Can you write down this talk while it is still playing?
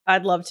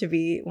I'd love to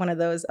be one of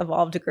those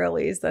evolved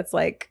girlies that's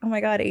like, oh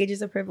my God, age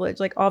is a privilege.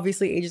 Like,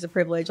 obviously, age is a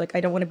privilege. Like, I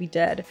don't want to be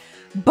dead.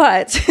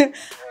 But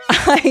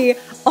I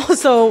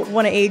also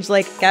want to age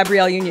like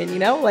Gabrielle Union, you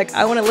know? Like,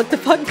 I want to look the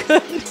fuck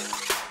good.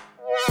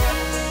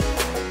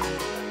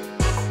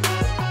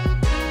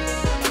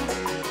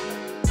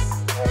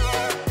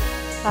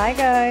 Hi,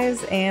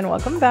 guys, and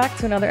welcome back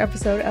to another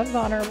episode of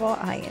Vulnerable.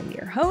 I am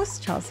your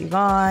host, Chelsea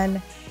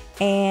Vaughn,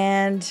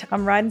 and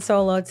I'm riding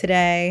solo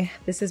today.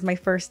 This is my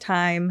first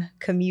time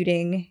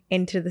commuting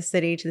into the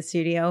city to the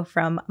studio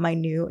from my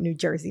new New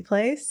Jersey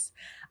place.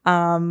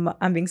 I'm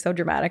being so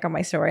dramatic on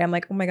my story. I'm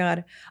like, oh my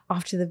God,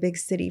 off to the big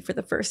city for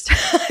the first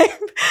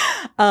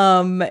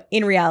time.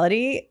 In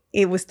reality,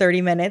 it was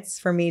 30 minutes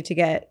for me to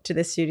get to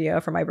the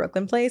studio from my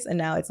Brooklyn place, and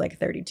now it's like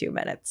 32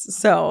 minutes.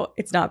 So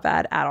it's not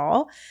bad at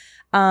all.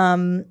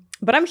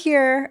 But I'm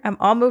here. I'm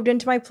all moved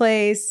into my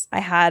place.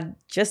 I had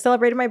just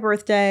celebrated my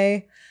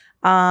birthday.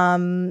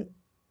 And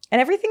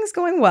everything's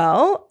going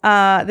well.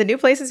 The new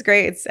place is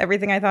great. It's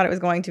everything I thought it was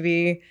going to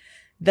be.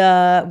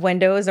 The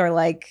windows are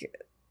like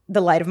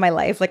the light of my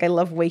life. Like, I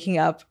love waking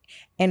up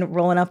and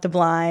rolling up the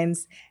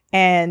blinds.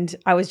 And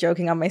I was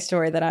joking on my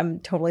story that I'm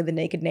totally the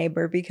naked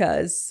neighbor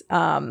because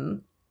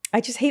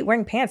I just hate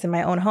wearing pants in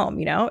my own home,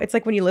 you know? It's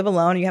like when you live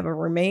alone and you have a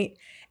roommate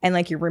and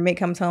like your roommate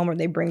comes home or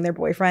they bring their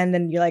boyfriend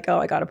and you're like, oh,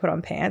 I got to put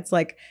on pants.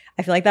 Like,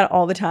 I feel like that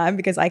all the time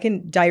because I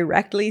can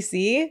directly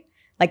see,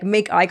 like,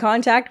 make eye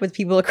contact with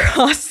people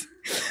across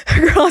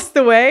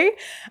the way.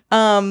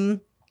 And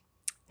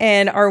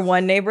our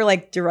one neighbor,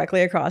 like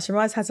directly across from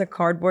us, has a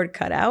cardboard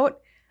cutout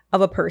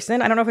of a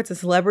person. I don't know if it's a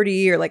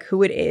celebrity or like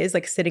who it is,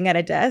 like sitting at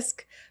a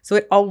desk. So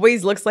it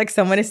always looks like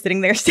someone is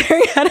sitting there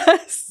staring at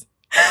us.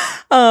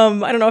 I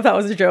don't know if that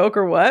was a joke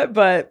or what,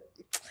 but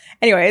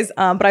anyways,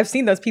 but I've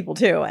seen those people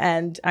too,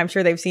 and I'm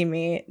sure they've seen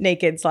me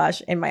naked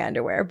 / in my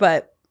underwear.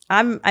 But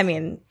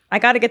I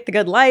got to get the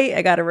good light.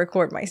 I got to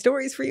record my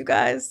stories for you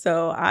guys,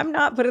 so I'm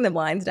not putting the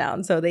blinds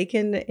down so they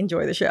can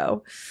enjoy the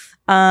show.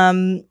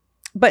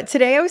 But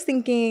today I was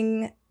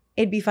thinking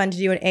it'd be fun to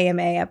do an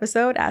AMA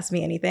episode, Ask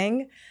Me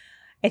Anything.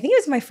 I think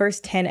it was my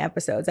first 10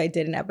 episodes. I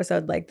did an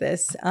episode like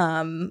this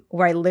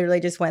where I literally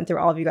just went through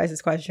all of you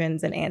guys'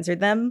 questions and answered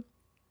them.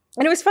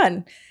 And it was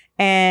fun.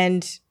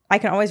 And I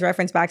can always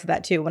reference back to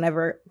that too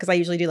whenever, because I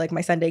usually do like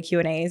my Sunday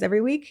Q&As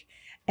every week.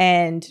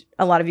 And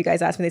a lot of you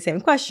guys ask me the same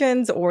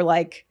questions, or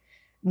like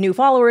new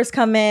followers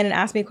come in and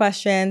ask me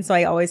questions. So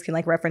I always can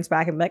like reference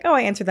back and be like, oh,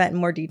 I answered that in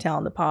more detail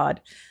in the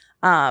pod.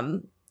 So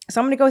I'm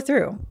going to go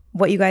through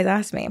what you guys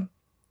asked me.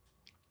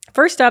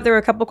 First up, there were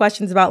a couple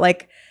questions about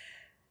like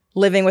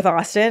living with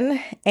Austin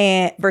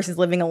and versus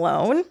living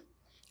alone.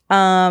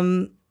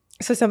 So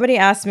somebody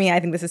asked me, I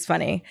think this is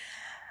funny,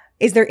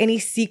 is there any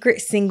secret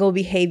single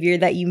behavior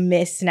that you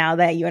miss now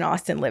that you and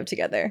Austin live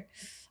together?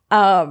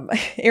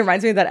 It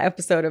reminds me of that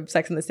episode of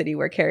Sex and the City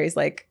where Carrie's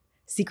like,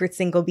 secret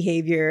single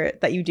behavior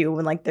that you do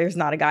when like there's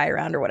not a guy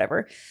around or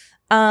whatever.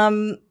 I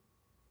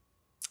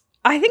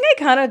think I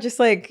kind of just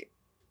like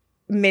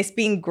miss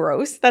being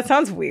gross. That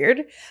sounds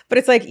weird, but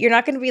it's like, you're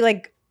not going to be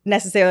like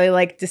necessarily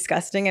like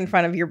disgusting in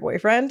front of your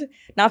boyfriend.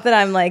 Not that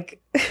I'm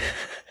like...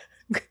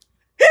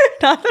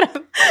 Not that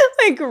I'm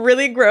like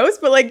really gross,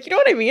 but like, you know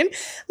what I mean?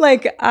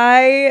 Like,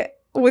 I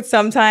would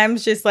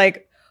sometimes just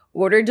like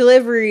order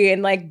delivery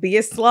and like be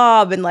a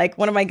slob. And like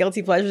one of my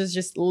guilty pleasures is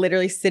just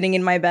literally sitting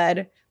in my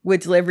bed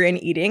with delivery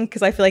and eating,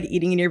 because I feel like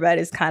eating in your bed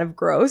is kind of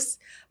gross,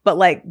 but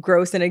like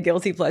gross in a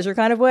guilty pleasure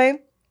kind of way.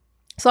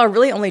 So I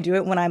really only do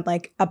it when I'm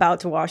like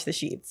about to wash the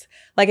sheets.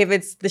 Like if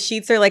it's the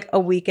sheets are like a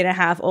week and a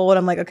half old,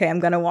 I'm like, okay, I'm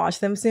going to wash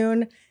them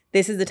soon.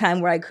 This is the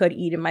time where I could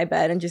eat in my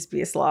bed and just be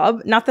a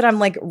slob. Not that I'm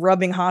like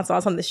rubbing hot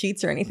sauce on the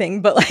sheets or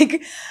anything, but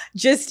like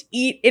just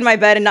eat in my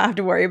bed and not have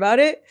to worry about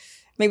it.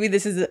 Maybe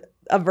this is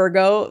a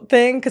Virgo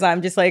thing because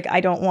I'm just like,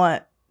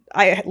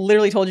 I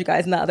literally told you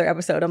guys in the other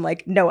episode, I'm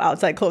like, no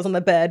outside clothes on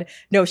the bed,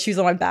 no shoes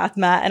on my bath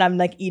mat, and I'm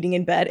like eating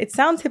in bed. It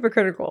sounds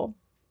hypocritical.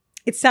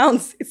 It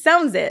sounds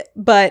it,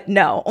 but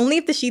no, only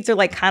if the sheets are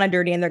like kind of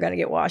dirty and they're going to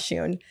get washed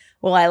soon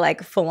will I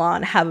like full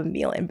on have a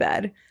meal in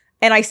bed.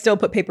 And I still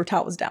put paper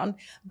towels down.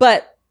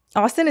 But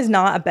Austin is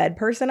not a bed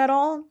person at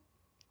all.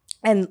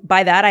 And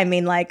by that, I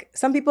mean, like,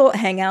 some people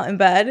hang out in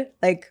bed,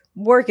 like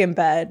work in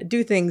bed,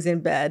 do things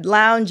in bed,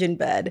 lounge in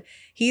bed.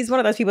 He's one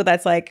of those people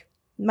that's like,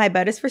 my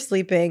bed is for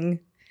sleeping.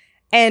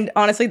 And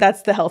honestly,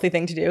 that's the healthy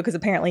thing to do, because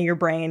apparently your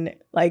brain,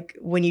 like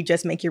when you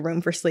just make your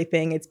room for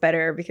sleeping, it's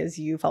better because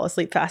you fall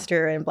asleep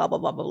faster and blah, blah,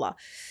 blah, blah, blah.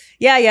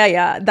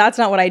 Yeah. That's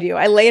not what I do.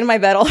 I lay in my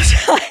bed all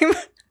the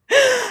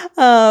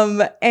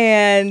time.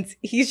 And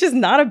he's just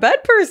not a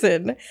bed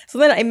person. So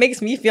then it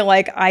makes me feel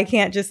like I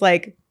can't just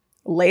like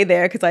lay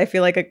there because I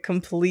feel like a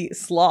complete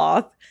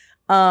sloth.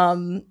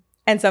 And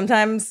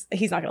sometimes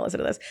he's not going to listen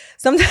to this.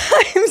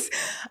 Sometimes,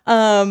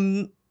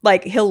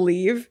 like he'll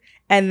leave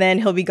and then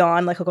he'll be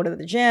gone. Like he'll go to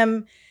the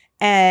gym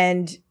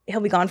And he'll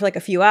be gone for like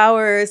a few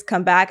hours,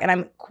 come back, and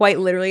I'm quite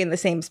literally in the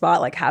same spot,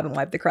 like haven't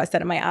wiped the crust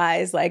out of my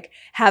eyes, like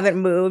haven't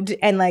moved.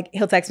 And like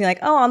he'll text me like,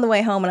 oh, on the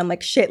way home. And I'm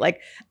like, shit,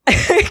 like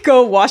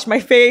go wash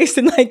my face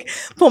and like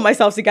pull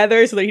myself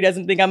together so that he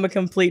doesn't think I'm a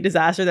complete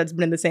disaster that's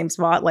been in the same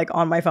spot, like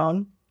on my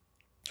phone.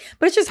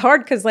 But it's just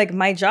hard because like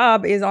my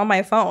job is on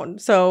my phone.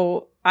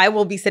 So I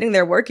will be sitting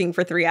there working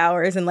for 3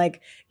 hours and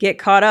like get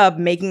caught up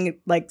making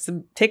like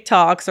some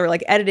TikToks or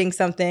like editing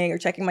something or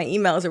checking my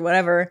emails or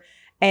whatever.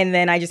 And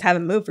then I just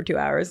haven't moved for 2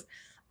 hours.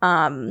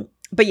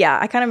 But yeah,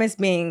 I kind of miss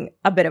being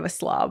a bit of a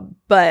slob,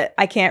 but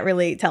I can't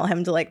really tell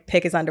him to like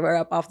pick his underwear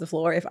up off the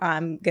floor if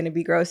I'm going to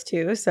be gross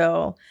too.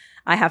 So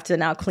I have to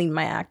now clean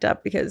my act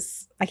up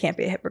because I can't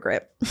be a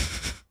hypocrite.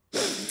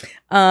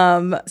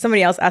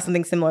 Somebody else asked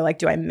something similar, like,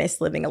 do I miss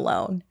living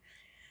alone?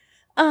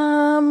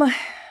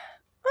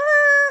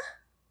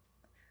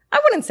 I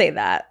wouldn't say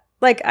that.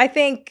 Like, I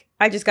think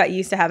I just got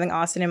used to having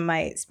Austin in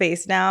my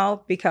space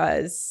now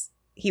because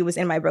he was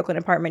in my Brooklyn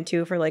apartment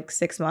too for like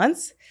 6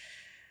 months.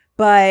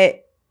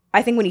 But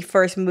I think when he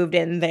first moved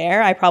in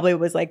there, I probably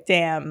was like,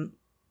 damn,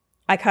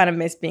 I kind of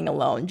miss being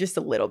alone just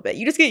a little bit.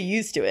 You just get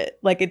used to it.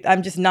 Like,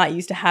 I'm just not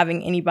used to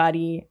having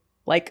anybody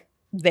like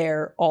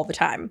there all the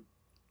time.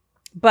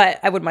 But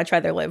I would much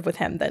rather live with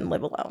him than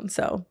live alone.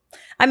 So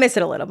I miss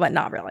it a little, but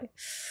not really.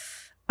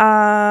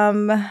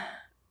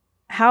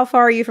 How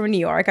far are you from New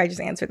York? I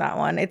just answered that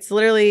one. It's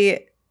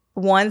literally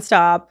 1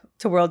 stop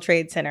to World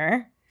Trade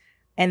Center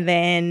and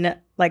then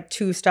like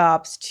 2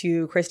 stops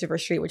to Christopher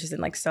Street, which is in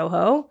like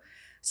Soho.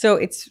 So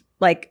it's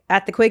like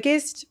at the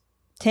quickest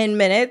 10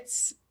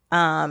 minutes.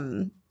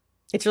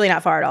 It's really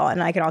not far at all.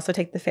 And I can also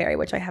take the ferry,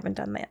 which I haven't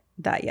done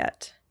that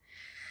yet.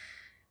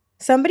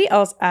 Somebody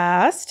else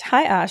asked,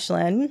 hi,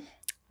 Ashlyn.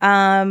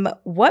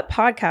 What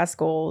podcast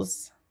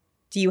goals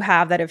do you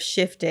have that have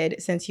shifted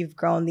since you've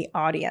grown the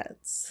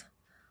audience?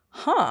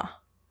 Well,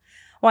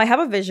 I have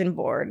a vision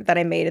board that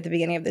I made at the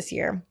beginning of this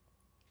year.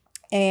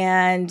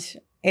 And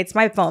it's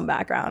my phone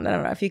background. I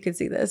don't know if you could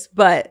see this,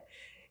 but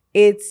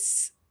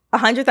it's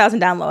 100,000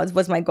 downloads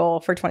was my goal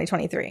for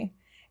 2023.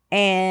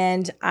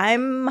 And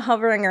I'm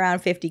hovering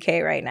around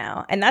 50K right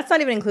now. And that's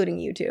not even including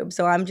YouTube.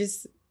 So I'm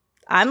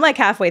like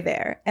halfway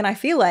there. And I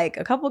feel like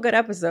a couple good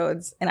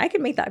episodes and I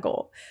can make that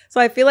goal.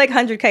 So I feel like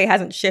 100K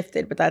hasn't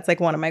shifted, but that's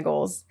like one of my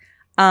goals.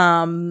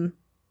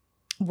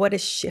 What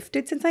has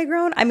shifted since I've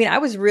grown? I mean, I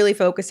was really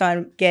focused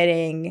on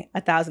getting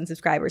 1,000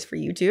 subscribers for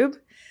YouTube,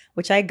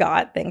 which I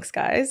got. Thanks,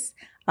 guys.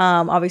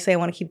 Obviously, I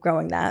want to keep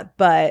growing that,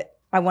 but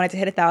I wanted to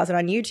hit 1,000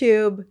 on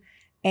YouTube.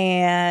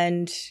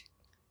 And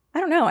I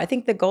don't know. I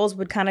think the goals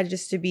would kind of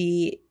just to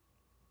be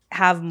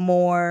have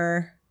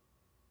more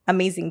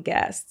amazing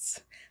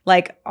guests.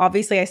 Like,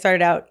 obviously, I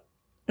started out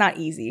not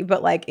easy,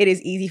 but like it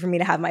is easy for me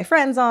to have my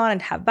friends on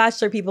and have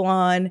Bachelor people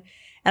on.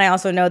 And I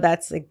also know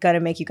that's like gonna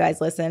make you guys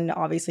listen.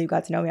 Obviously, you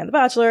got to know me on The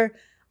Bachelor.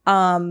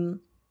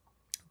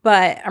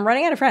 But I'm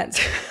running out of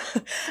friends.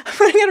 I'm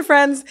running out of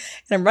friends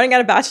and I'm running out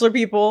of Bachelor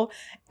people.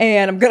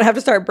 And I'm gonna have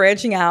to start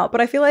branching out.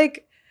 But I feel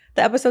like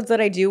the episodes that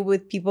I do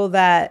with people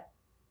that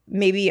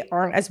maybe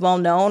aren't as well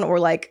known or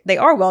like they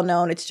are well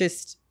known, it's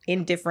just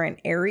in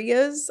different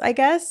areas, I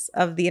guess,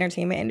 of the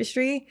entertainment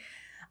industry.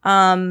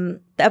 The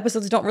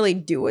episodes don't really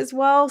do as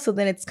well. So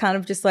then it's kind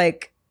of just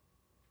like,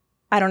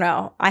 I don't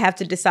know. I have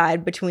to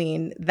decide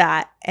between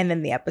that and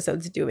then the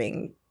episodes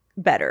doing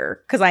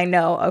better. Because I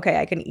know,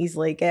 okay, I can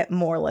easily get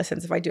more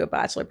listens if I do a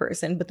Bachelor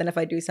person. But then if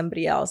I do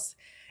somebody else,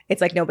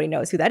 it's like nobody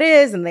knows who that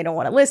is and they don't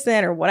want to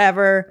listen or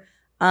whatever.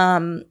 So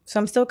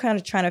I'm still kind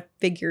of trying to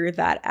figure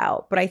that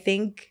out. But I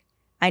think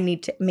I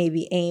need to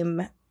maybe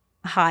aim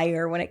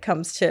higher when it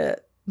comes to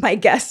my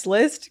guest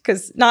list.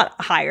 Because not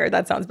higher,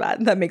 that sounds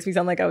bad. That makes me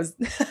sound like I was...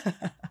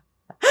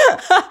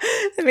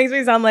 It makes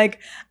me sound like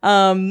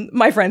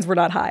my friends were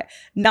not high.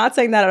 Not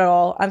saying that at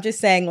all. I'm just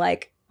saying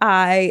like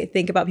I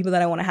think about people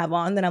that I want to have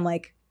on, then I'm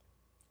like,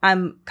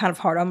 I'm kind of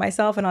hard on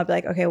myself and I'll be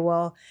like, okay,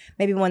 well,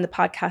 maybe when the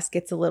podcast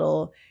gets a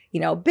little,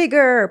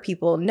 bigger or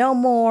people know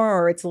more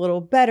or it's a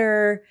little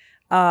better.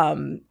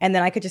 And then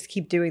I could just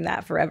keep doing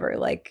that forever,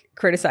 like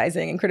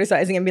criticizing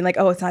and being like,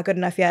 oh, it's not good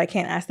enough yet. I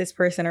can't ask this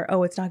person or,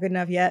 oh, it's not good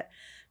enough yet.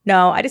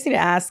 No, I just need to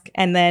ask.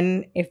 And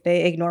then if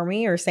they ignore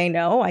me or say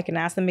no, I can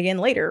ask them again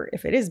later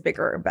if it is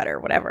bigger or better,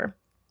 whatever.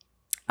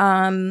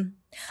 I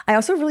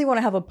also really want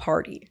to have a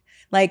party.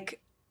 Like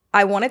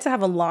I wanted to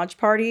have a launch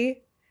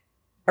party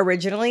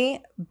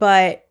originally,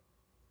 but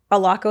a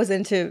lot goes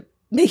into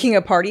making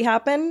a party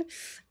happen.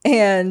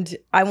 And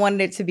I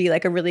wanted it to be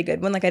like a really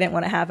good one. Like I didn't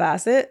want to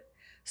half-ass it.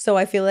 So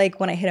I feel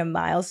like when I hit a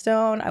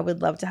milestone, I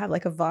would love to have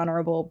like a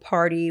vulnerable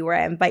party where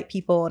I invite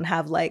people and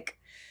have like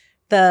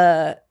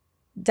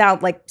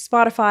like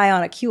Spotify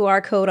on a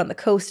QR code on the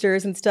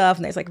coasters and stuff.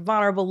 And there's like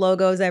vulnerable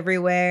logos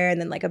everywhere. And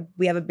then like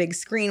we have a big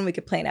screen. We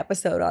could play an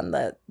episode on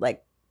the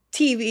like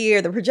TV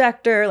or the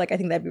projector. Like I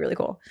think that'd be really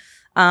cool.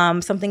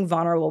 Something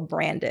vulnerable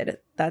branded.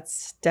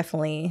 That's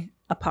definitely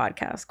a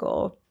podcast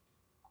goal.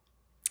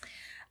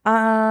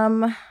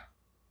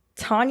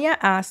 Tanya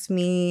asked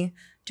me,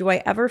 do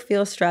I ever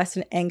feel stressed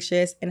and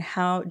anxious and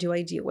how do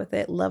I deal with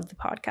it? Love the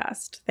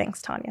podcast.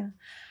 Thanks, Tanya.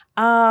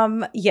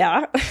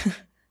 Yeah.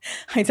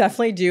 I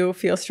definitely do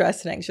feel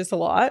stressed and anxious a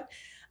lot.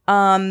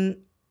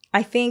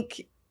 I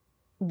think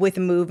with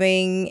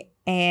moving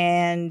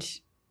and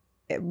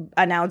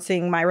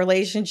announcing my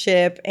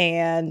relationship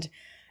and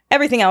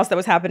everything else that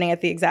was happening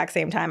at the exact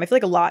same time, I feel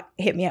like a lot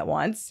hit me at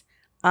once.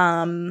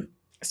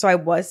 So I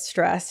was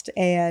stressed,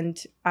 and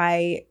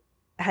I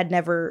had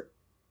never,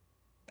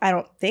 I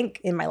don't think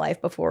in my life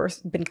before,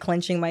 been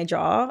clenching my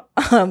jaw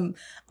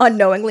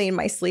unknowingly in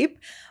my sleep,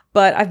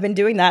 but I've been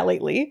doing that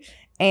lately.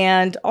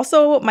 And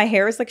also my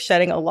hair is like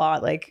shedding a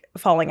lot, like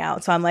falling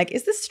out. So I'm like,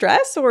 is this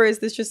stress, or is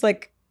this just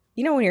like,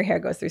 you know, when your hair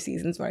goes through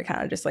seasons where it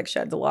kind of just like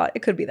sheds a lot?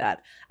 It could be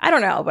that. I don't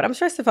know, but I'm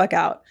stressed the fuck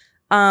out.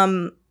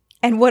 And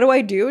what do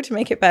I do to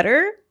make it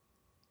better?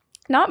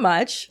 Not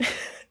much.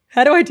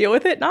 How do I deal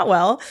with it? Not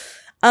well.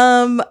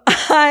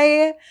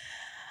 I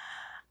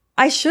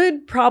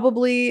should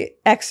probably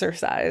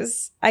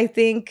exercise. I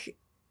think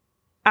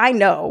I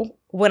know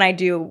when I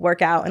do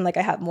work out and like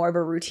I have more of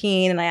a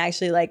routine and I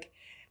actually like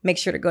make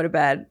sure to go to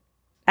bed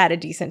at a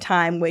decent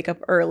time, wake up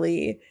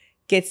early,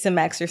 get some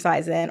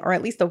exercise in, or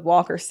at least a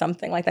walk or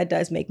something like that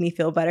does make me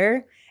feel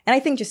better. And I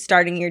think just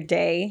starting your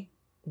day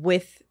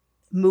with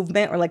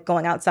movement or like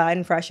going outside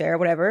and fresh air or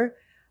whatever,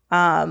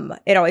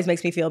 it always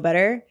makes me feel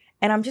better.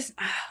 And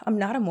I'm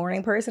not a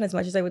morning person as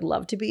much as I would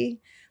love to be.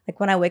 Like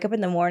when I wake up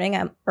in the morning,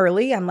 I'm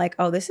early. I'm like,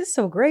 oh, this is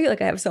so great.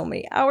 Like I have so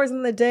many hours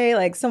in the day,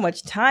 like so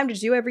much time to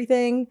do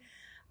everything.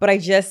 But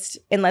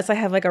unless I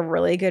have like a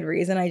really good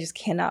reason, I just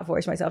cannot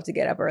force myself to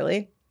get up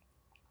early.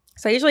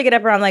 So I usually get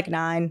up around like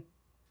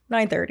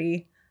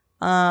 9:30.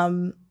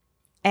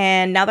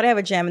 And now that I have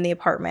a gym in the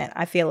apartment,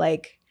 I feel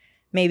like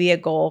maybe a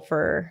goal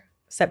for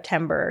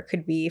September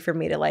could be for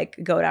me to like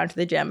go down to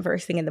the gym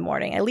first thing in the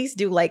morning, at least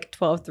do like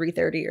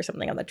 3:30 or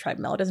something on the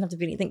treadmill. It doesn't have to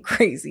be anything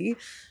crazy.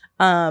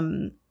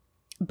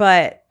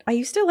 But I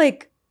used to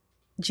like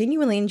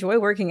genuinely enjoy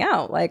working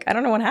out. Like, I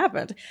don't know what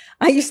happened.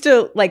 I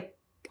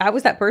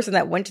was that person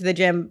that went to the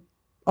gym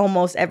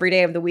almost every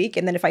day of the week.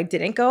 And then if I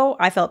didn't go,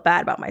 I felt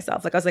bad about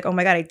myself. Like I was like, oh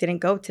my God, I didn't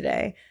go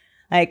today.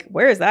 Like,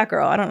 where is that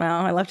girl? I don't know.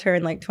 I left her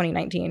in like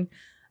 2019.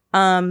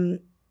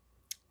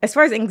 As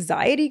far as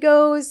anxiety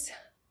goes,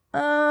 I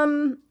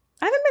haven't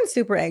been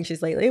super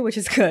anxious lately, which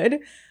is good.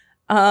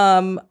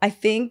 I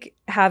think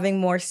having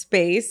more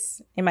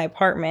space in my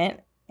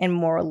apartment and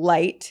more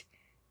light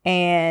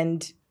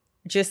and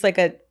just like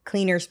a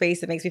cleaner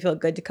space that makes me feel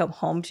good to come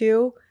home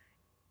to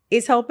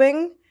is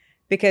helping,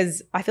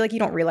 because I feel like you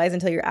don't realize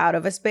until you're out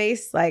of a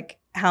space like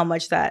how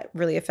much that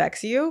really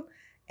affects you.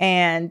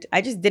 And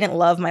I just didn't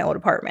love my old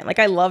apartment. Like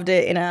I loved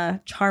it in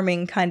a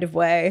charming kind of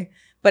way,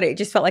 but it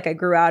just felt like I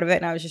grew out of it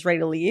and I was just ready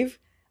to leave.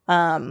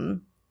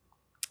 And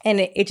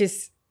it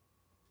just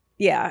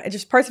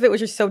parts of it was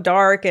just so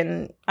dark,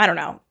 and I don't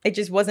know. It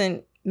just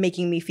wasn't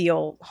making me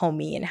feel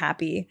homey and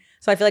happy.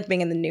 So I feel like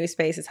being in the new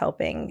space is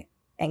helping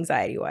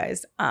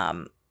anxiety-wise.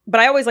 But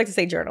I always like to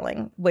say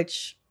journaling,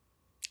 which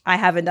I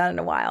haven't done in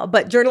a while.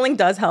 But journaling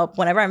does help.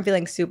 Whenever I'm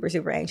feeling super,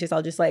 super anxious,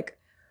 I'll just like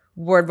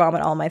word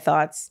vomit all my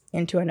thoughts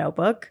into a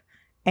notebook,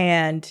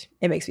 and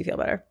it makes me feel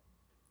better.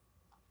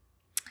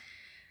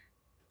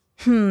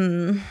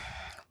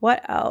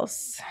 What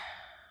else?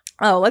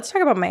 Oh, let's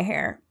talk about my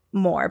hair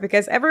more,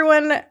 because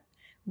everyone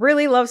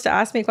really loves to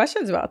ask me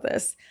questions about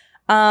this.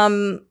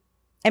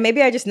 And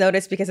maybe I just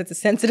noticed because it's a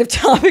sensitive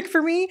topic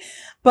for me,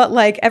 but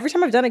like every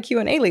time I've done a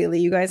Q&A lately,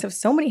 you guys have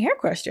so many hair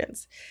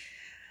questions.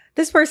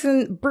 This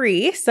person,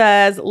 Bree,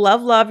 says,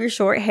 love your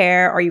short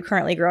hair. Are you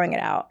currently growing it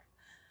out?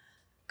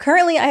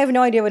 Currently, I have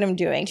no idea what I'm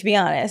doing, to be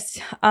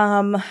honest.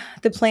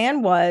 The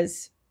plan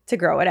was to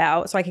grow it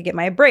out so I could get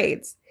my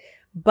braids,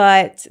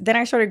 but then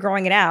I started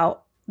growing it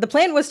out. The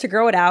plan was to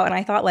grow it out, and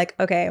I thought like,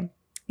 okay,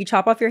 you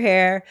chop off your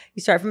hair,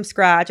 you start from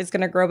scratch, it's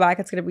going to grow back,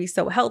 it's going to be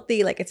so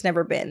healthy, like it's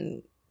never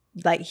been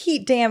like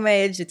heat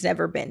damaged, it's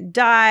never been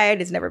dyed,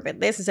 it's never been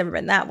this, it's never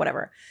been that,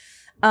 whatever.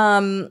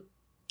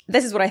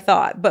 This is what I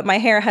thought, but my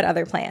hair had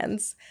other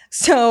plans.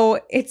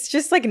 So it's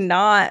just like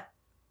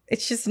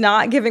it's just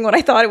not giving what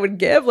I thought it would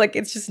give. Like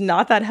it's just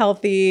not that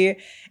healthy.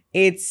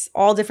 It's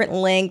all different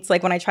lengths.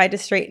 Like when I tried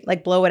to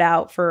blow it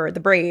out for the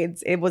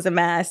braids, it was a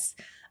mess.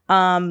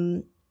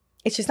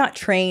 It's just not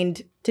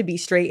trained to be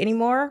straight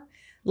anymore.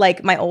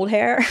 Like my old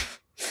hair,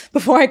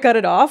 before I cut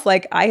it off,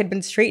 like I had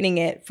been straightening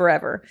it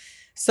forever.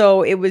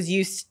 So it was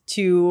used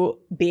to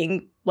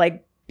being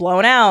like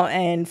blown out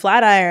and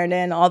flat ironed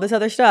and all this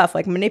other stuff,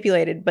 like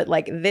manipulated. But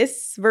like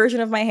this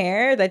version of my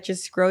hair that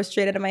just grows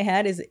straight out of my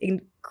head is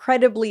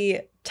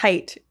incredibly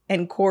tight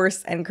and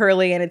coarse and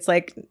curly. And it's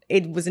like,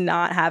 it was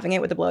not having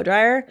it with the blow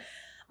dryer.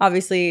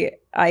 Obviously,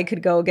 I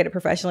could go get it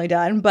professionally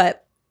done,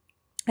 but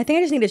I think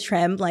I just need to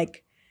trim.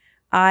 Like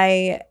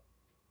I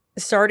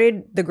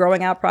started the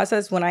growing out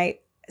process when I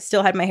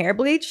still had my hair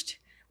bleached,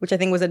 which I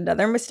think was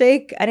another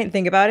mistake. I didn't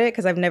think about it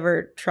because I've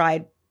never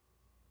tried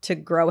to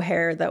grow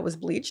hair that was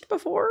bleached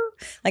before.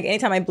 Like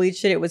anytime I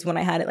bleached it, it was when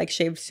I had it like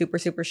shaved super,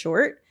 super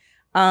short.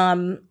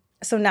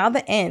 So now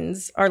the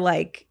ends are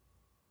like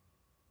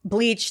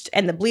bleached,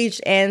 and the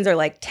bleached ends are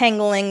like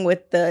tangling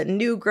with the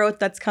new growth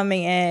that's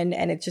coming in,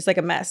 and it's just like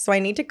a mess. So I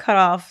need to cut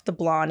off the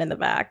blonde in the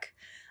back.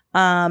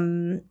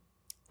 And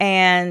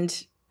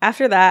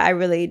after that, I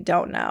really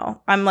don't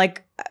know. I'm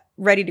like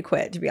ready to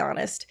quit, to be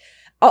honest.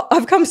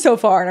 I've come so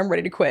far and I'm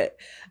ready to quit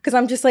because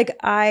I'm just like,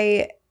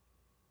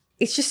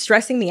 it's just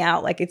stressing me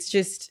out. Like, it's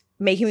just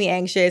making me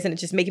anxious, and it's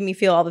just making me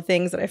feel all the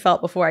things that I felt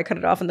before I cut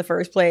it off in the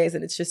first place.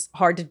 And it's just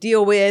hard to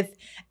deal with,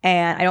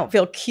 and I don't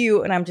feel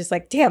cute. And I'm just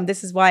like, damn,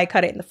 this is why I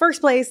cut it in the first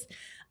place.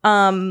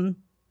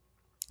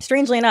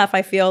 Strangely enough,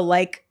 I feel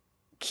like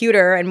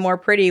cuter and more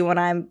pretty when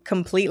I'm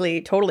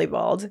completely, totally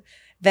bald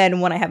than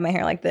when I have my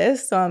hair like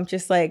this. So I'm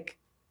just like,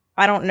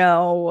 I don't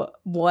know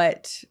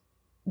what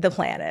the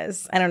plan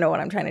is. I don't know what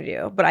I'm trying to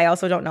do, but I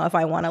also don't know if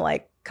I want to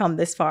like come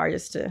this far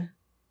just to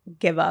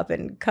give up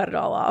and cut it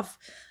all off.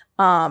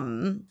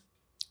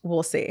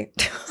 We'll see.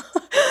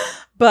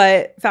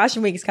 But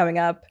Fashion Week is coming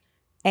up,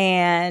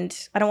 and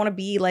I don't want to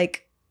be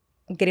like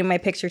getting my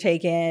picture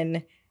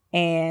taken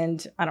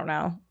and I don't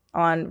know,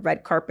 on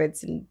red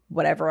carpets and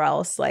whatever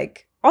else.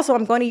 Like, also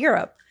I'm going to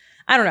Europe.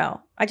 I don't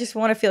know. I just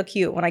want to feel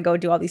cute when I go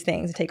do all these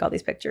things and take all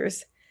these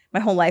pictures. My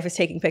whole life is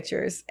taking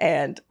pictures,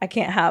 and I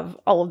can't have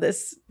all of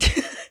this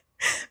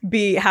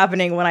be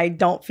happening when I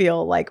don't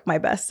feel like my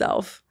best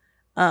self.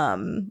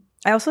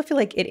 I also feel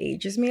like it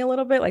ages me a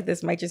little bit. Like,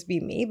 this might just be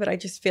me, but I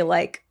just feel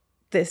like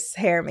this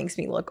hair makes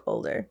me look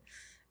older,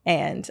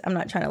 and I'm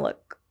not trying to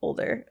look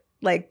older.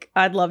 Like,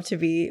 I'd love to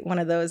be one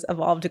of those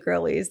evolved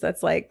girlies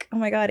that's like, oh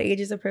my God, age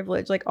is a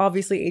privilege. Like,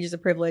 obviously age is a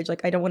privilege.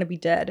 Like, I don't want to be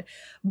dead,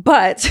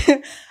 but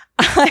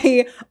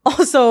I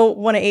also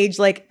want to age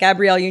like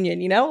Gabrielle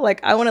Union, you know?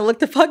 Like, I want to look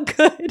the fuck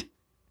good.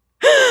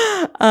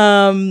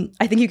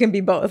 I think you can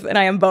be both, and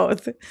I am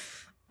both.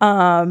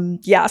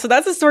 Yeah, so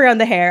that's the story on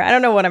the hair. I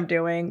don't know what I'm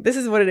doing. This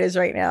is what it is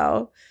right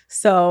now.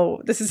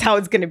 So this is how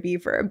it's going to be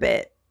for a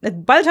bit.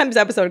 By the time this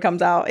episode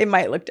comes out, it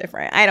might look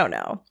different. I don't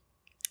know.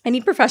 I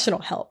need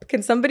professional help.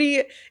 Can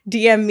somebody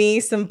DM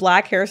me some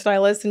black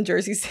hairstylists in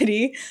Jersey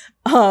City?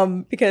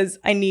 Because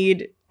I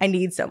need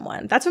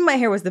someone. That's when my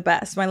hair was the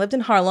best. When I lived in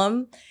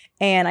Harlem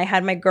and I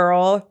had my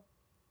girl,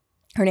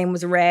 her name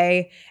was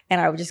Ray, and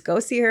I would just go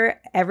see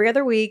her every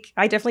other week.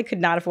 I definitely could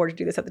not afford to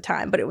do this at the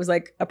time, but it was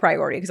like a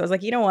priority because I was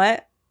like, you know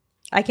what?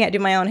 I can't do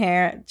my own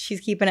hair. She's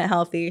keeping it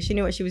healthy. She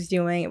knew what she was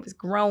doing. It was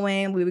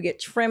growing. We would get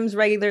trims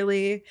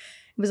regularly. It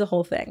was a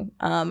whole thing.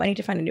 I need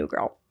to find a new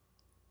girl.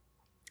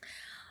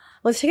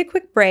 Let's take a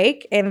quick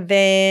break, and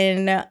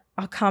then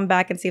I'll come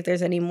back and see if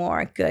there's any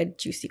more good,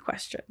 juicy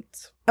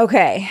questions.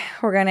 Okay,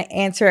 we're going to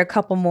answer a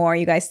couple more.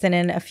 You guys sent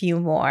in a few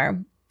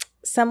more.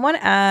 Someone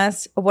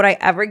asked, would I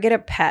ever get a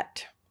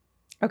pet?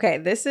 Okay,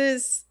 this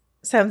is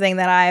something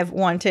that I've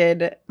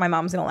wanted. My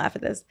mom's going to laugh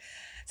at this.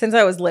 Since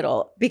I was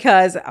little,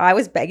 because I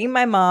was begging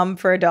my mom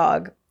for a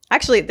dog.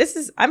 Actually,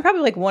 I'm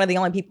probably like one of the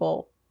only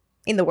people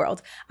in the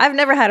world. I've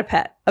never had a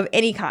pet of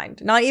any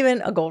kind, not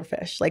even a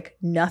goldfish, like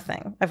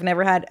nothing. I've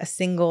never had a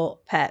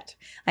single pet.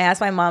 I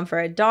asked my mom for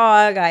a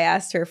dog. I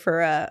asked her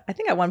for I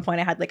think at one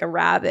point I had like a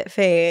rabbit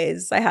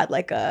phase. I had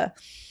like what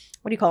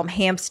do you call them?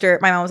 Hamster.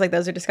 My mom was like,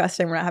 those are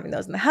disgusting. We're not having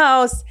those in the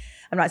house.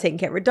 I'm not taking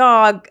care of a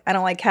dog. I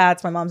don't like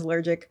cats. My mom's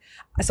allergic.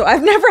 So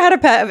I've never had a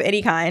pet of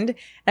any kind.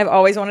 I've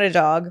always wanted a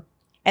dog.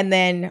 And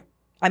then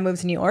I moved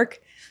to New York.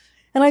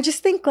 And I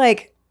just think,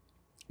 like,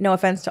 no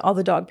offense to all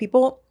the dog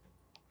people,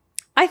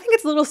 I think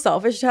it's a little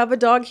selfish to have a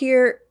dog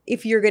here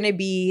if you're going to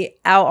be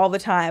out all the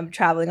time,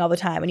 traveling all the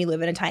time, and you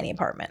live in a tiny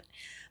apartment.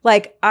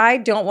 Like, I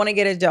don't want to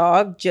get a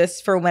dog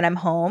just for when I'm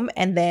home,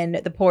 and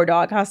then the poor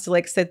dog has to,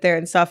 like, sit there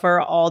and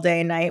suffer all day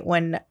and night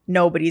when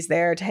nobody's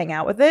there to hang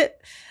out with it.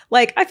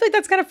 Like, I feel like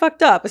that's kind of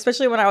fucked up,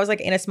 especially when I was,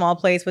 like, in a small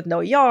place with no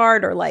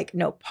yard or, like,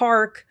 no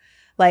park.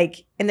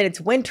 Like, and then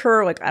it's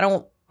winter. Like, I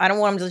don't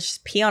want him to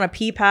just pee on a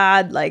pee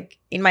pad, like,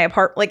 in my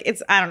apartment.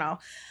 Like, I don't know.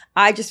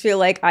 I just feel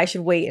like I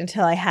should wait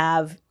until I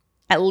have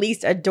at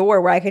least a door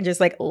where I can just,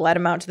 like, let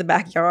him out to the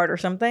backyard or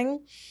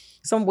something.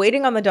 So I'm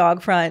waiting on the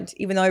dog front,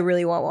 even though I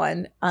really want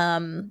one,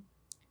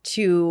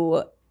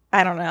 to,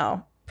 I don't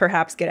know,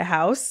 perhaps get a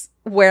house.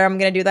 Where I'm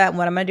going to do that and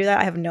when I'm going to do that,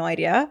 I have no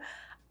idea.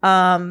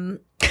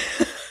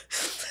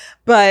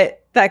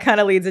 But that kind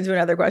of leads into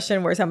another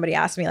question where somebody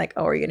asked me, like,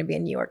 oh, are you going to be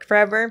in New York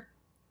forever?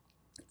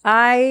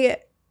 I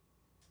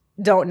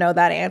don't know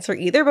that answer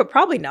either, but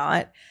probably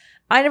not.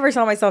 I never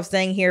saw myself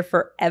staying here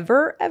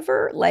forever,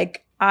 ever.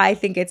 Like, I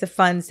think it's a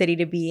fun city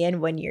to be in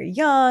when you're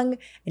young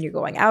and you're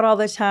going out all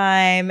the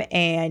time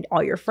and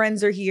all your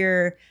friends are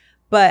here.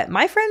 But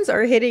my friends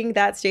are hitting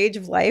that stage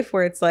of life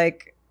where it's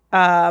like,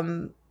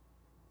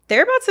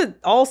 they're about to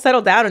all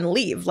settle down and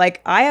leave.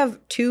 Like, I have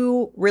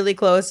 2 really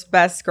close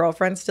best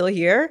girlfriends still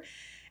here.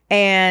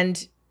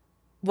 And,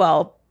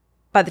 well,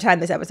 by the time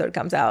this episode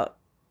comes out,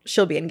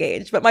 she'll be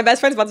engaged. But my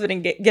best friend's about to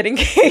get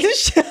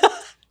engaged.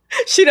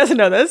 She doesn't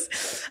know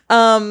this.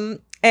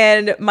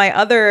 And my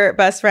other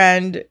best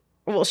friend,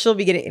 well, she'll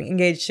be getting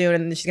engaged soon,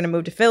 and then she's going to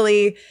move to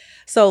Philly.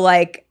 So,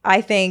 like,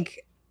 I think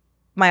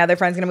my other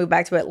friend's going to move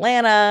back to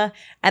Atlanta.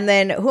 And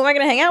then who am I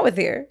going to hang out with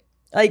here?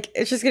 Like,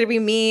 it's just going to be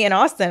me and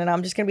Austin, and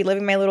I'm just going to be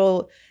living my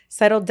little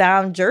settled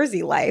down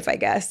Jersey life, I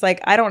guess. Like,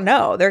 I don't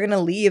know. They're going to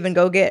leave and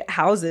go get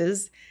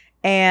houses.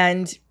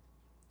 And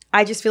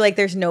I just feel like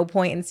there's no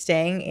point in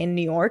staying in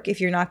New York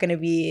if you're not going to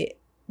be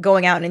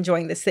going out and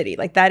enjoying the city.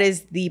 Like, that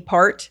is the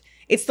part.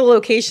 It's the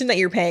location that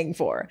you're paying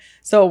for.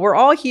 So we're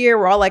all here.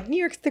 We're all like, New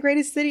York's the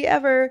greatest city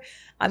ever.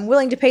 I'm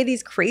willing to pay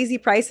these crazy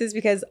prices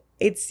because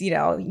it's, you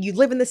know, you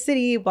live in the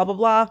city, blah, blah,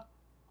 blah.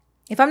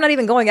 If I'm not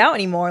even going out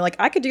anymore, like,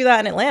 I could do that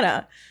in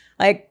Atlanta,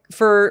 like,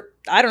 for,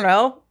 I don't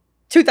know,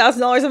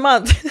 $2,000 a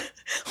month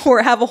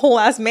or have a whole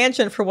ass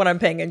mansion for what I'm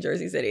paying in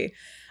Jersey City.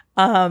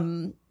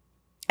 And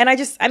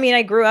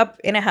I grew up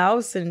in a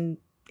house and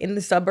in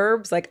the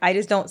suburbs. Like, I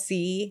just don't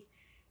see,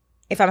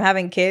 if I'm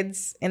having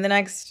kids in the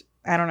next,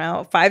 I don't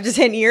know, 5 to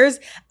 10 years,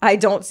 I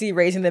don't see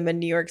raising them in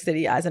New York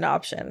City as an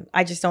option.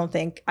 I just don't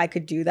think I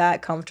could do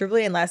that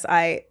comfortably unless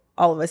I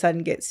all of a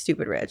sudden get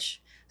stupid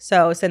rich.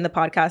 So send the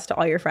podcast to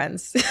all your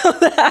friends so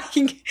that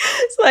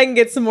I can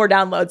get some more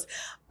downloads.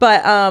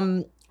 But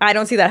I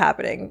don't see that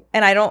happening.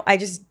 And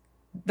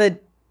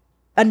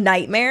a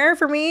nightmare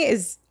for me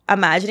is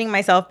imagining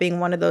myself being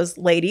one of those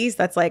ladies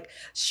that's like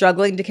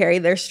struggling to carry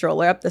their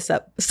stroller up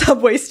the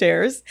subway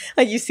stairs.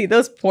 Like, you see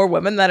those poor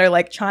women that are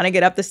like trying to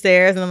get up the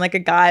stairs and then like a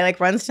guy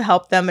like runs to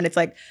help them. And it's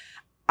like,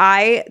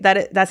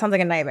 that sounds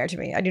like a nightmare to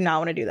me. I do not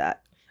want to do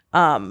that.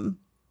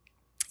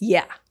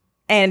 Yeah.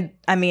 And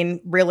I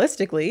mean,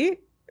 realistically,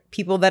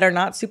 people that are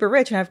not super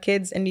rich and have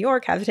kids in New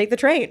York have to take the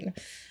train.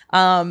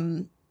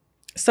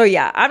 So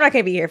yeah, I'm not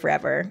going to be here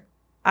forever.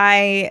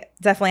 I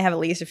definitely have at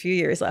least a few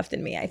years left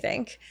in me, I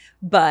think,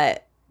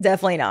 but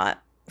definitely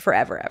not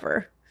forever,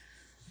 ever.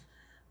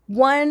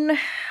 One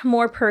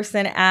more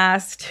person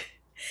asked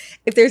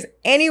if there's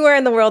anywhere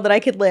in the world that I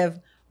could live,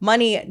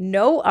 money,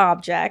 no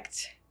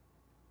object,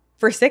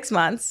 for 6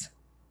 months,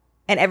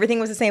 and everything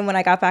was the same when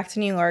I got back to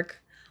New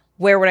York,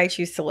 where would I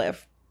choose to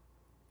live?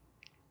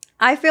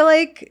 I feel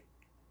like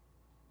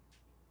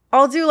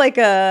I'll do like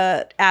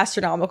a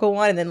astronomical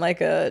one and then like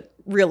a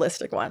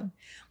realistic one.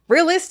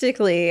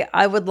 Realistically,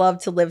 I would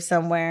love to live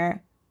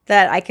somewhere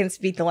that I can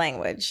speak the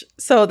language.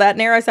 So that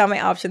narrows down my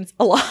options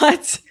a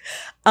lot.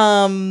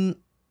 I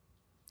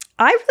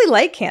really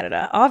like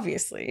Canada,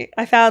 obviously.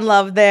 I found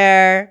love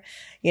there.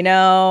 You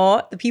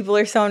know, the people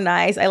are so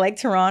nice. I like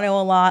Toronto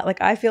a lot.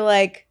 Like, I feel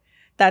like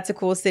that's a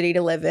cool city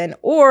to live in.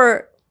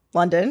 Or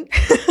London.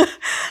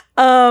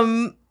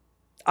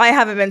 I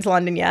haven't been to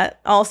London yet.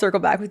 I'll circle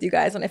back with you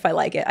guys on if I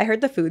like it. I heard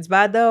the food's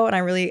bad though, and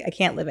I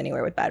can't live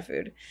anywhere with bad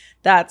food.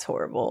 That's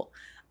horrible.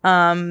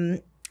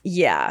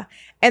 Yeah.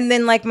 And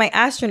then like my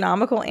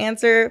astronomical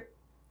answer,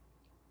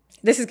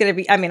 this is going to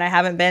be, I mean, I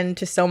haven't been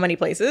to so many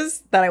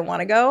places that I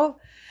want to go.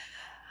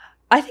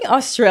 I think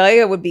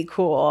Australia would be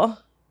cool.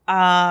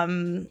 I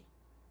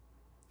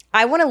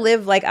would want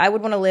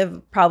to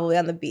live probably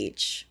on the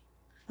beach,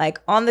 like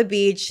on the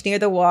beach near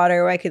the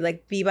water where I could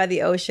like be by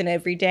the ocean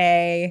every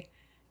day.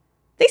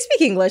 They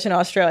speak English in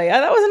Australia.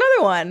 That was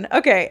another one.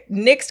 Okay,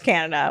 nixed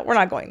Canada. We're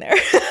not going there.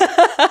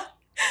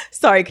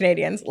 Sorry,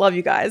 Canadians. Love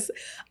you guys.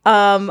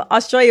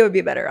 Australia would be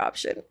a better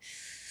option.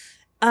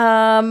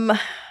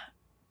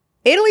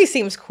 Italy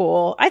seems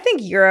cool. I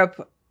think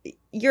Europe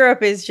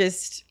is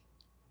just,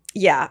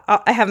 yeah,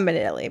 I haven't been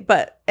to Italy,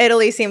 but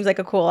Italy seems like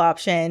a cool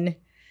option.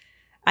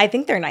 I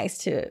think they're nice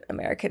to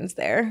Americans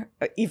there,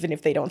 even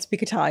if they don't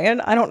speak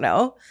Italian. I don't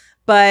know.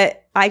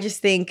 But I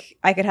just think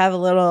I could have a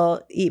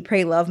little eat,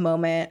 pray, love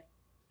moment.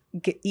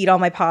 Eat all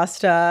my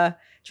pasta,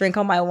 drink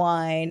all my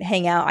wine,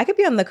 hang out. I could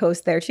be on the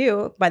coast there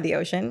too, by the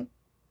ocean.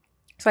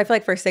 So I feel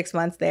like for 6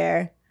 months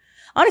there.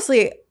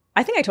 Honestly,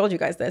 I think I told you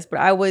guys this, but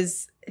I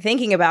was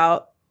thinking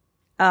about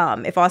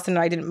if Austin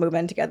and I didn't move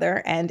in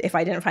together and if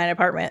I didn't find an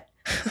apartment,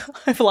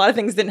 if a lot of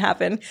things didn't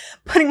happen,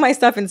 putting my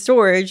stuff in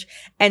storage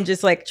and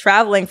just like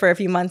traveling for a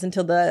few months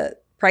until the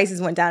prices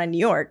went down in New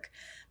York.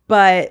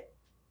 But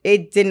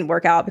it didn't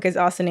work out because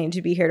Austin needed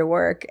to be here to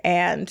work,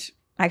 and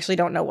I actually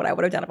don't know what I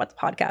would have done about the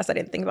podcast. I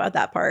didn't think about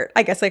that part.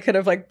 I guess I could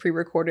have like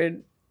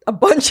pre-recorded a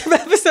bunch of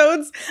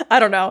episodes. I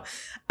don't know.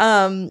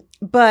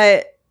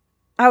 But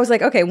I was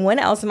like, okay, when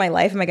else in my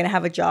life am I going to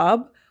have a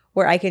job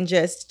where I can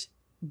just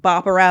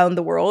bop around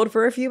the world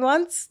for a few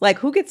months? Like,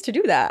 who gets to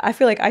do that? I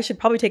feel like I should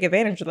probably take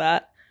advantage of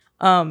that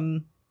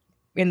in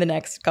the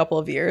next couple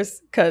of years,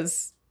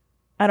 because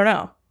I don't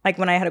know. Like,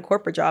 when I had a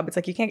corporate job, it's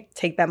like you can't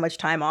take that much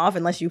time off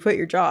unless you quit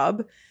your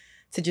job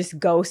to just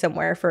go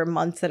somewhere for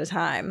months at a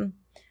time.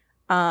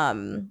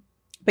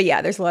 But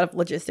yeah, there's a lot of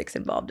logistics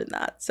involved in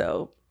that.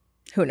 So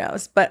who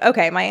knows? But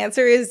okay, my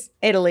answer is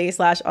Italy /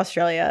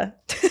 Australia.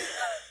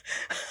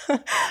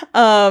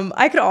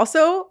 I could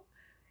also,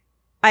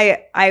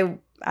 I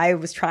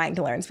was trying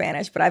to learn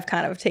Spanish, but I've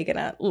kind of taken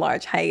a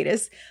large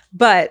hiatus.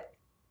 But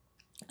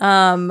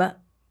I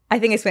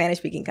think a Spanish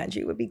speaking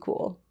country would be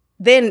cool.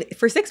 Then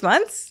for 6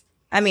 months,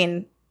 I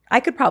mean, I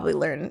could probably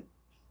learn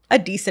a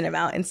decent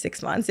amount in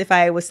 6 months if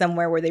I was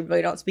somewhere where they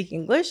really don't speak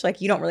English.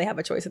 Like, you don't really have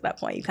a choice at that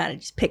point. You kind of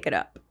just pick it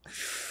up.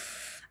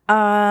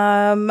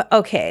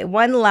 Okay,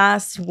 one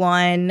last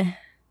one.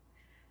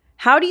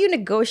 How do you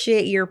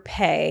negotiate your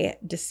pay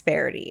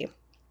disparity?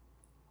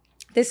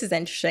 This is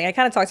interesting. I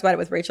kind of talked about it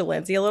with Rachel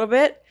Lindsay a little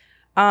bit.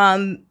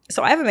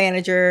 So I have a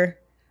manager.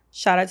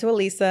 Shout out to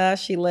Elisa.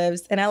 She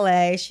lives in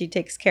LA. She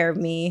takes care of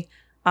me.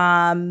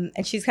 And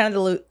she's kind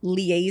of the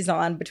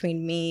liaison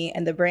between me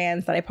and the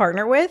brands that I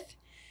partner with.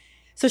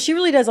 So she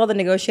really does all the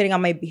negotiating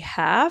on my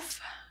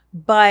behalf.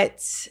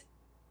 But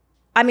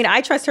I mean,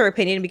 I trust her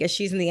opinion because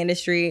she's in the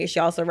industry. She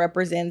also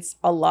represents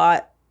a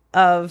lot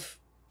of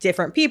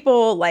different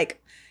people,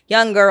 like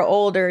younger,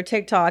 older,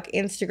 TikTok,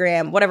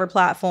 Instagram, whatever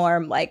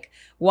platform, like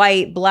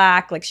white,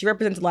 black. Like she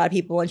represents a lot of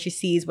people and she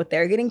sees what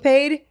they're getting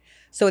paid.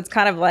 So it's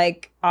kind of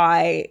like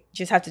I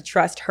just have to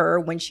trust her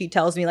when she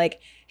tells me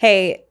like,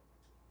 hey,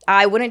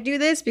 I wouldn't do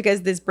this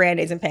because this brand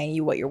isn't paying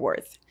you what you're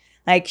worth.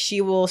 Like she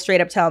will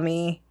straight up tell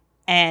me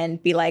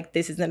and be like,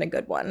 this isn't a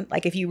good one.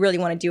 Like if you really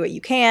want to do it,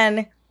 you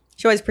can.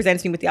 She always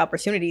presents me with the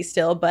opportunity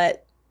still,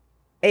 but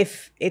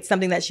if it's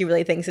something that she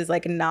really thinks is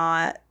like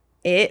not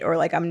it, or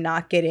like I'm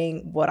not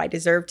getting what I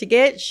deserve to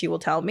get, she will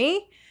tell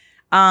me.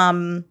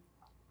 So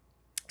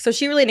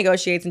she really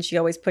negotiates and she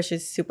always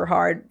pushes super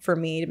hard for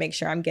me to make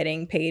sure I'm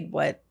getting paid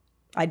what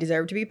I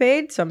deserve to be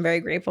paid. So I'm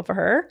very grateful for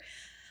her.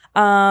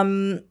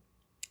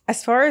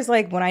 As far as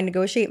like when I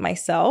negotiate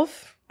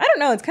myself, I don't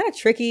know. It's kind of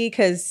tricky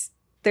because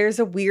there's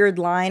a weird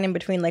line in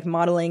between like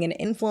modeling and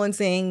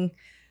influencing.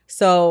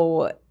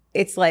 So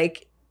it's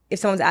like if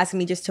someone's asking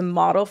me just to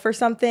model for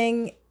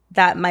something,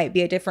 that might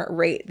be a different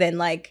rate than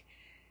like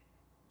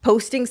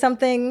posting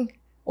something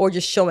or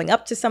just showing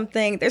up to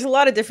something. There's a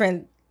lot of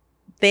different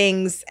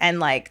things. And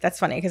like, that's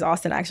funny because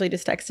Austin actually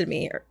just texted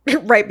me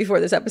right before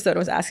this episode and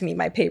was asking me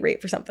my pay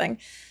rate for something.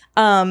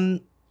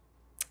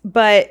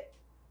 But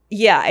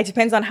yeah, it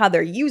depends on how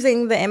they're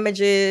using the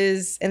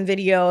images and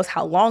videos,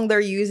 how long they're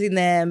using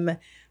them.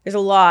 There's a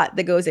lot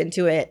that goes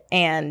into it.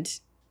 And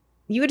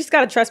you just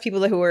got to trust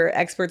people who are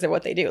experts at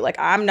what they do. Like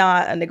I'm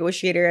not a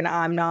negotiator and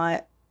I'm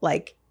not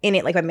like in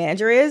it like my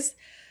manager is.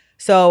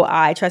 So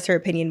I trust her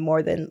opinion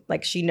more than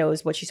like she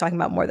knows what she's talking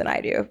about more than I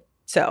do.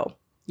 So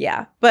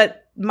yeah,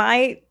 but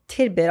my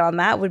tidbit on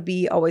that would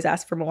be always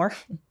ask for more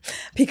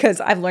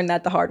because I've learned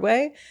that the hard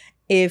way.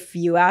 If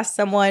you ask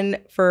someone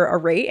for a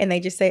rate and they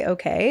just say,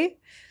 okay,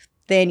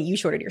 then you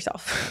shorted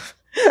yourself.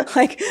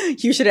 Like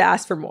you should have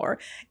asked for more.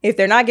 If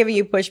they're not giving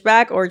you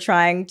pushback or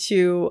trying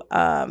to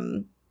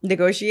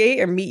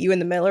negotiate or meet you in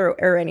the middle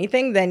or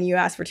anything, then you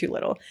ask for too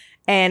little.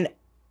 And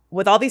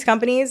with all these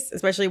companies,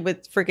 especially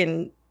with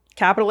freaking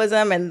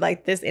capitalism and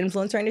like this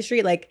influencer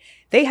industry, like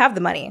they have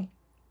the money.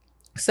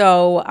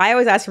 So I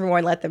always ask for more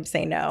and let them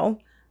say no.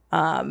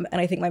 And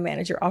I think my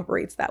manager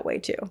operates that way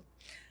too.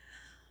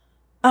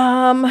 Okay,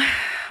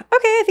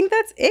 I think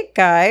that's it,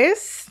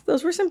 guys.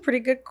 Those were some pretty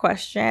good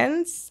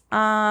questions.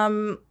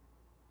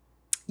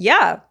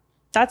 Yeah,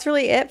 that's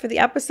really it for the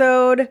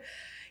episode.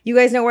 You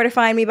guys know where to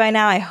find me by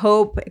now. I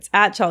hope it's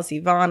at Chelsea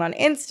Vaughn on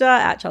Insta,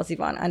 at Chelsea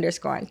Vaughn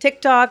 _ on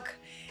TikTok,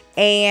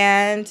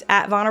 and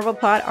at Vulnerable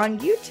Pod on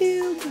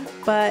YouTube.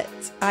 But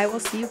I will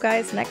see you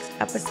guys next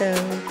episode.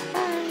 Bye.